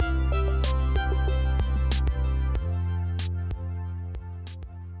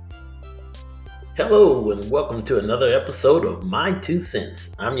Hello, and welcome to another episode of My Two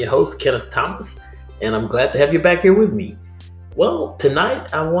Cents. I'm your host, Kenneth Thomas, and I'm glad to have you back here with me. Well,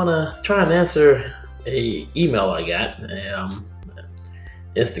 tonight I want to try and answer a email I got,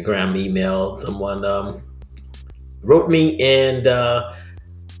 Instagram email. Someone wrote me and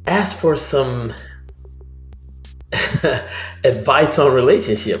asked for some advice on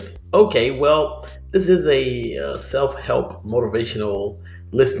relationships. Okay, well, this is a self-help motivational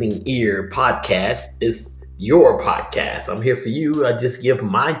listening ear podcast. It's your podcast. I'm here for you. I just give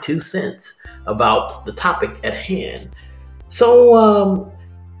my 2 cents about the topic at hand. So,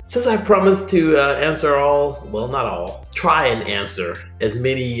 since I promised to answer all, well, not all, try and answer as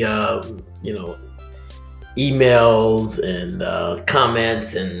many, emails and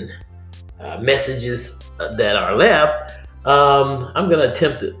comments and messages that are left, I'm going to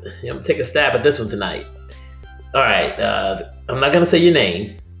attempt to take a stab at this one tonight. All right. I'm not going to say your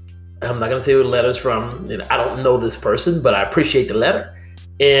name. I'm not going to say who the letter's from. I don't know this person, but I appreciate the letter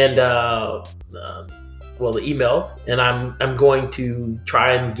and, the email. And I'm going to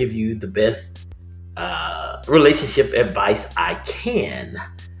try and give you the best relationship advice I can.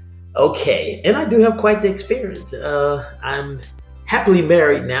 Okay. And I do have quite the experience. I'm happily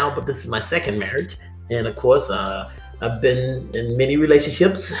married now, but this is my second marriage. And of course, I've been in many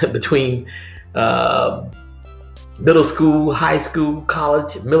relationships between middle school, high school,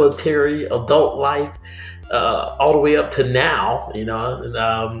 college, military, adult life, all the way up to now. And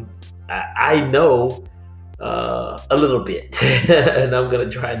I know a little bit, and I'm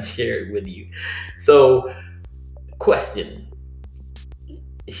gonna try and share it with you. So, question: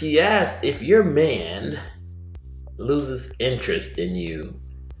 she asked, if your man loses interest in you,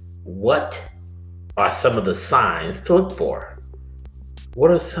 what are some of the signs to look for? What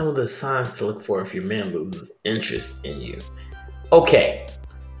are some of the signs to look for if your man loses interest in you? Okay,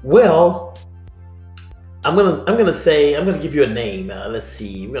 well, I'm gonna give you a name. Let's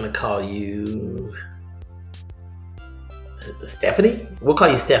see, we're gonna call you Stephanie. We'll call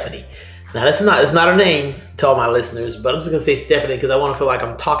you Stephanie. Now it's not her name to all my listeners, but I'm just gonna say Stephanie because I want to feel like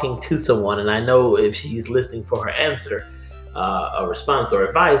I'm talking to someone, and I know if she's listening for her answer, a response or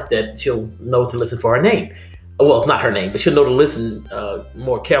advice, that she'll know to listen for her name. Well, it's not her name, but she'll know to listen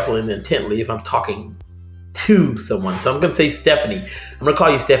more carefully and intently if I'm talking to someone. So I'm going to say Stephanie. I'm going to call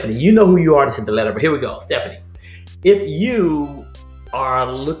you Stephanie. You know who you are and send the letter, but here we go. Stephanie, if you are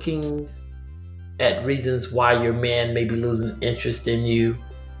looking at reasons why your man may be losing interest in you,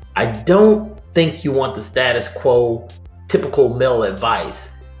 I don't think you want the status quo, typical male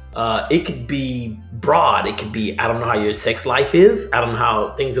advice. It could be broad. It could be, I don't know how your sex life is. I don't know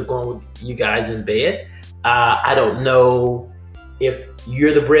how things are going with you guys in bed. I don't know if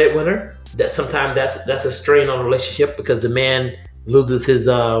you're the breadwinner. That sometimes that's a strain on a relationship because the man loses his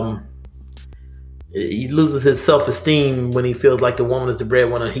self-esteem when he feels like the woman is the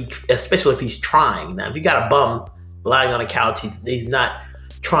breadwinner. Especially if he's trying. Now, if you got a bum lying on a couch, he's not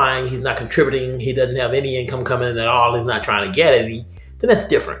trying, he's not contributing, he doesn't have any income coming in at all, he's not trying to get it, then that's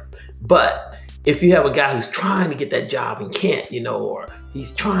different. But if you have a guy who's trying to get that job and can't, or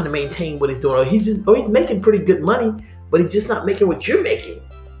he's trying to maintain what he's doing, or he's making pretty good money, but he's just not making what you're making,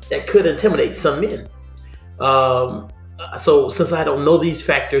 that could intimidate some men. So since I don't know these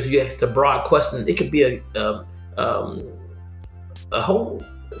factors, you asked a broad question. It could be a whole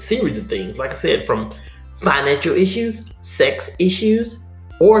series of things. Like I said, from financial issues, sex issues,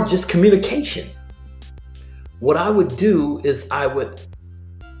 or just communication. What I would do is I would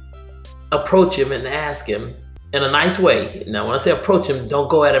approach him and ask him in a nice way. Now, when I say approach him, don't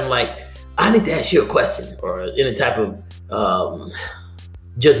go at him like, I need to ask you a question, or any type of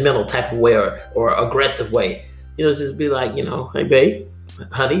judgmental type of way or aggressive way. Just be like, hey, babe,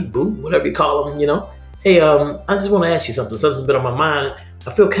 honey, boo, whatever you call them, hey, I just want to ask you something. Something's been on my mind.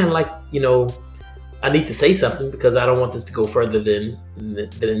 I feel kind of like, I need to say something because I don't want this to go further than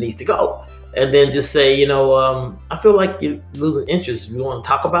it needs to go. And then just say, I feel like you're losing interest. You want to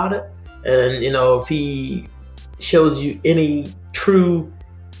talk about it? And, if he shows you any true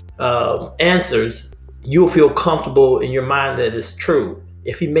answers, you'll feel comfortable in your mind that it's true.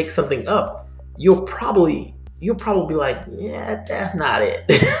 If he makes something up, you'll probably be like, yeah, that's not it.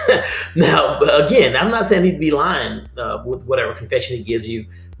 Now, again, I'm not saying he'd be lying with whatever confession he gives you,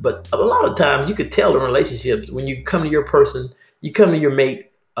 but a lot of times you could tell in relationships when you come to your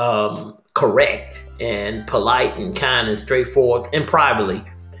mate correct and polite and kind and straightforward and privately,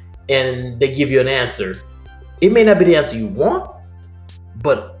 and they give you an answer. It may not be the answer you want,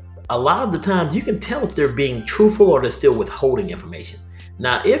 but a lot of the times you can tell if they're being truthful or they're still withholding information.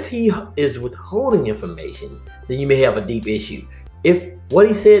 Now, if he is withholding information, then you may have a deep issue. If what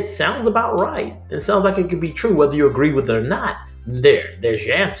he said sounds about right and sounds like it could be true, whether you agree with it or not, there's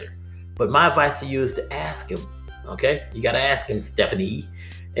your answer. But my advice to you is to ask him. Okay, you got to ask him, Stephanie.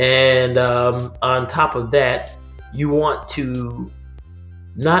 And on top of that, you want to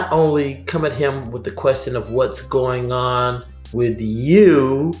not only come at him with the question of what's going on with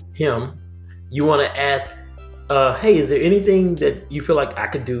him, you want to ask, hey, is there anything that you feel like I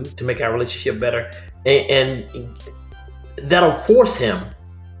could do to make our relationship better? And that'll force him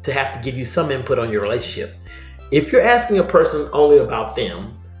to have to give you some input on your relationship. If you're asking a person only about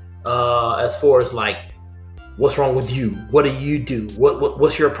them, as far as like, what's wrong with you? What do you do?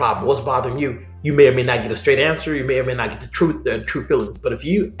 What's your problem? What's bothering you? You may or may not get a straight answer. You may or may not get the true feelings. But if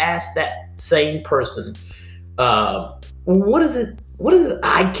you ask that same person, what is it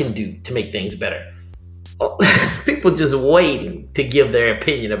I can do to make things better? People just waiting to give their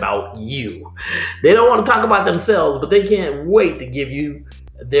opinion about you. They don't want to talk about themselves, but they can't wait to give you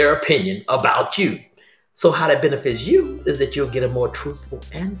their opinion about you. So how that benefits you is that you'll get a more truthful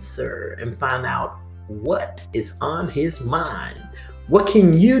answer and find out what is on his mind. What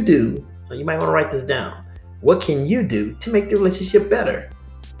can you do? You might want to write this down. What can you do to make the relationship better?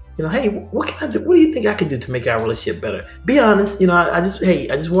 Hey, what can I do? What do you think I can do to make our relationship better? Be honest. I just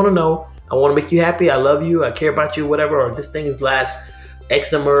want to know. I want to make you happy. I love you. I care about you, whatever. Or this thing lasts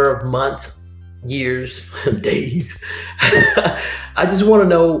X number of months, years, days. I just want to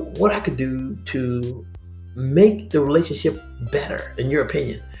know what I could do to make the relationship better, in your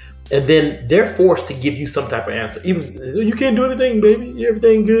opinion. And then they're forced to give you some type of answer. Even, you can't do anything, baby.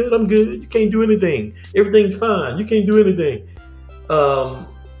 Everything good. I'm good. You can't do anything. Everything's fine. You can't do anything.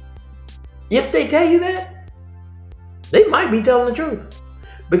 If they tell you that, they might be telling the truth.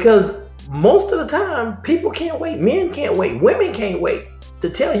 Because most of the time, people can't wait. Men can't wait. Women can't wait to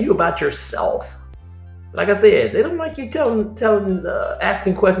tell you about yourself. Like I said, they don't like you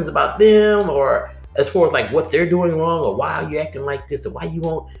asking questions about them, or as far as like what they're doing wrong, or why are you acting like this, or why you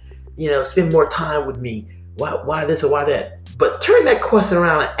won't, spend more time with me. Why this or why that? But turn that question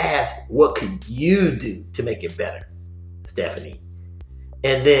around and ask, what could you do to make it better, Stephanie?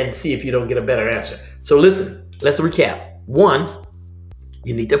 And then see if you don't get a better answer. So listen, let's recap. 1,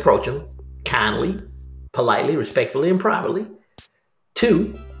 you need to approach him kindly, politely, respectfully, and privately.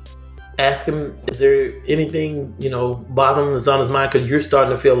 2, ask him, is there anything, bothering him that's on his mind? Because you're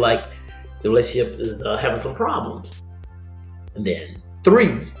starting to feel like the relationship is having some problems. And then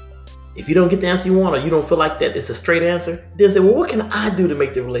 3, if you don't get the answer you want, or you don't feel like that it's a straight answer, then say, well, what can I do to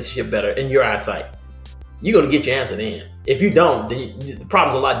make the relationship better in your eyesight? You're going to get your answer then. If you don't, then the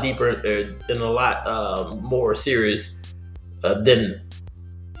problem's a lot deeper and a lot more serious than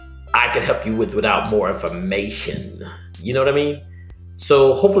I could help you with without more information. You know what I mean?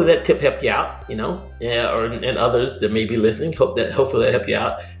 So hopefully that tip helped you out, and others that may be listening. Hopefully that helped you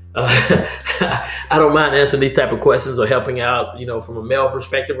out. I don't mind answering these type of questions or helping out, from a male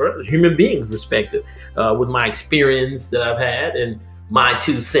perspective or a human being perspective, with my experience that I've had and my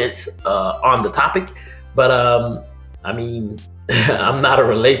 2 cents on the topic. But I'm not a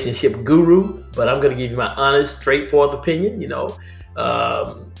relationship guru, but I'm going to give you my honest, straightforward opinion.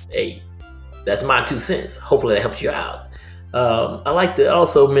 Hey, that's my 2 cents. Hopefully that helps you out. I like to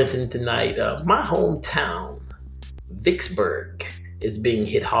also mention tonight, my hometown, Vicksburg, is being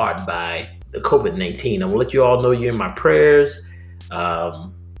hit hard by the COVID-19. I'm gonna let you all know you're in my prayers. I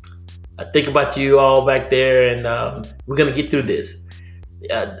think about you all back there, and we're gonna get through this.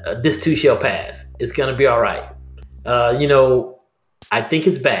 This too shall pass. It's gonna be all right. I think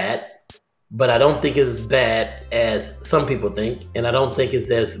it's bad, but I don't think it's as bad as some people think, and I don't think it's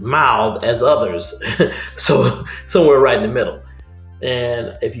as mild as others. So somewhere right in the middle.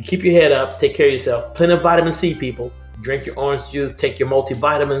 And if you keep your head up, take care of yourself. Plenty of vitamin C, people. Drink your orange juice, take your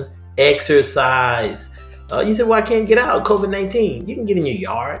multivitamins, exercise. You said, well, I can't get out, COVID-19. You can get in your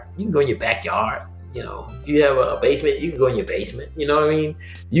yard. You can go in your backyard. If you have a basement, you can go in your basement. You know what I mean?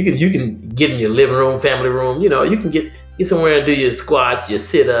 You can get in your living room, family room. You can get somewhere and do your squats, your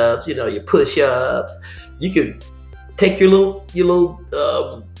sit-ups, your push-ups. You could take your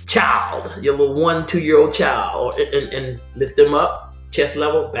little child, your little 1-2-year-old child, and lift them up, chest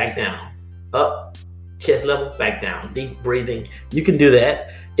level, back down, up, chest level, back down, deep breathing. You can do that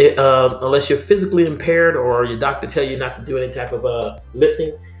unless you're physically impaired or your doctor tell you not to do any type of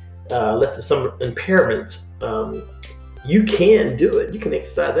lifting. Unless there's some impairments, you can do it. You can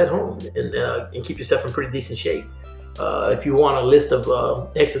exercise at home and keep yourself in pretty decent shape. If you want a list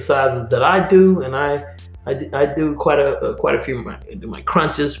of exercises that I do and I I do quite a few. I do my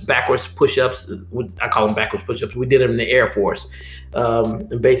crunches, backwards push-ups. I call them backwards push-ups. We did them in the Air Force.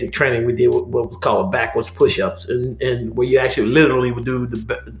 In basic training, we did what was called backwards push-ups, and where you actually literally would do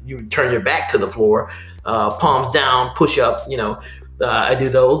you would turn your back to the floor, palms down, push up. I do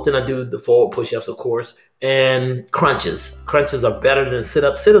those. Then I do the forward push-ups, of course, and crunches. Crunches are better than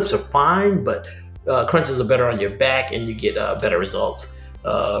sit-ups. Sit-ups are fine, but crunches are better on your back, and you get better results.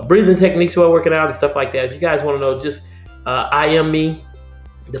 Breathing techniques while working out and stuff like that. If you guys want to know, just I Am Me,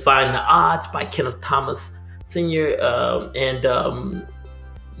 Defying the Odds by Kenneth Thomas Sr. And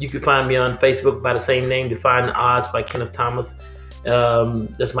you can find me on Facebook by the same name, Defying the Odds by Kenneth Thomas.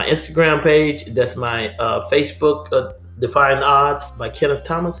 That's my Instagram page. That's my Facebook, Defying the Odds by Kenneth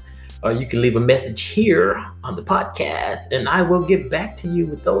Thomas. Or you can leave a message here on the podcast, and I will get back to you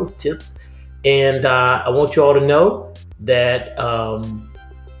with those tips. And I want you all to know that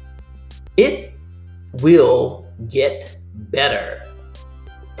it will get better.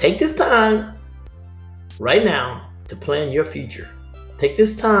 Take this time right now to plan your future. Take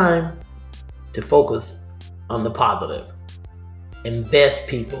this time to focus on the positive. Invest,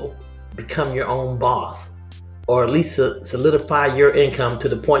 people. Become your own boss, or at least solidify your income to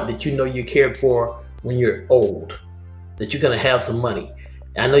the point that you know you're cared for when you're old, that you're going to have some money.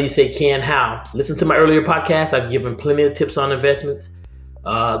 I know you say, Ken, how? Listen to my earlier podcast. I've given plenty of tips on investments.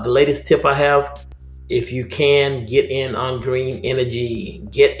 The latest tip I have, if you can, get in on green energy.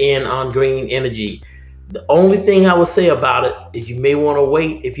 Get in on green energy. The only thing I would say about it is you may want to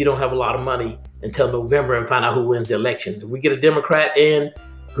wait, if you don't have a lot of money, until November and find out who wins the election. If we get a Democrat in,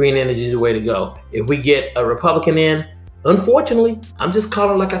 green energy is the way to go. If we get a Republican in, unfortunately, I'm just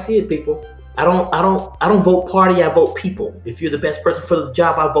calling like I see it, people. I don't vote party, I vote people. If you're the best person for the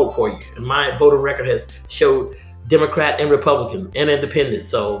job, I vote for you. And my voter record has showed Democrat and Republican and independent,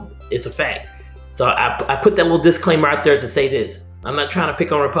 so it's a fact. So I put that little disclaimer out there to say this. I'm not trying to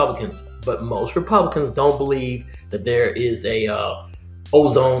pick on Republicans, but most Republicans don't believe that there is a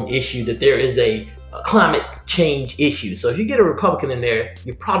ozone issue, that there is a climate change issue. So if you get a Republican in there,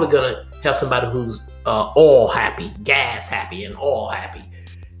 you're probably gonna have somebody who's oil happy, gas happy, and oil happy.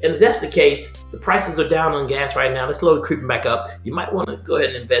 And if that's the case, the prices are down on gas right now. They're slowly creeping back up. You might want to go ahead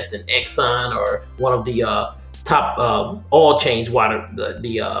and invest in Exxon or one of the top oil chains.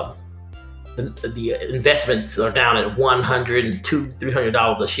 The investments are down at $100 and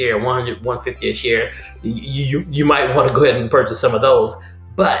 $200-$300 a share, $100, $150 a share. You might want to go ahead and purchase some of those.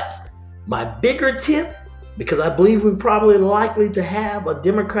 But my bigger tip, because I believe we're probably likely to have a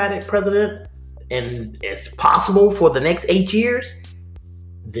Democratic president, and it's possible for the next 8 years,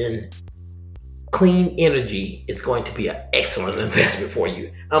 then clean energy is going to be an excellent investment for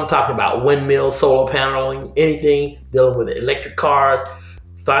you. I'm talking about windmills, solar paneling, anything dealing with electric cars.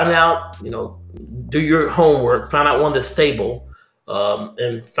 Find out, do your homework, find out one that's stable,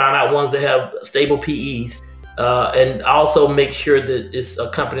 and find out ones that have stable PEs. And also make sure that it's a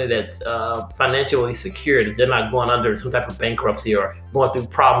company that's financially secure, that they're not going under some type of bankruptcy or going through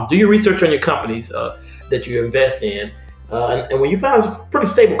problems. Do your research on your companies that you invest in. And when you find a pretty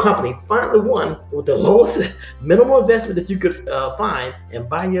stable company, find the one with the lowest minimal investment that you could find, and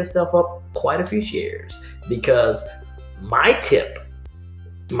buy yourself up quite a few shares. Because my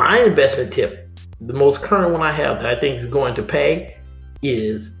investment tip, the most current one I have that I think is going to pay,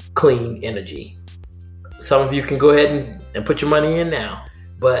 is clean energy. Some of you can go ahead and put your money in now.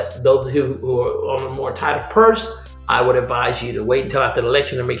 But those of you who are on a more tighter purse, I would advise you to wait until after the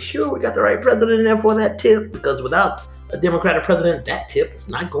election to make sure we got the right president in there for that tip. Because without a Democratic president, that tip is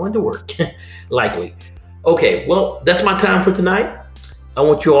not going to work, likely. Okay, well, that's my time for tonight. I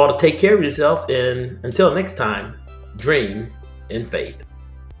want you all to take care of yourself, and until next time, dream in faith.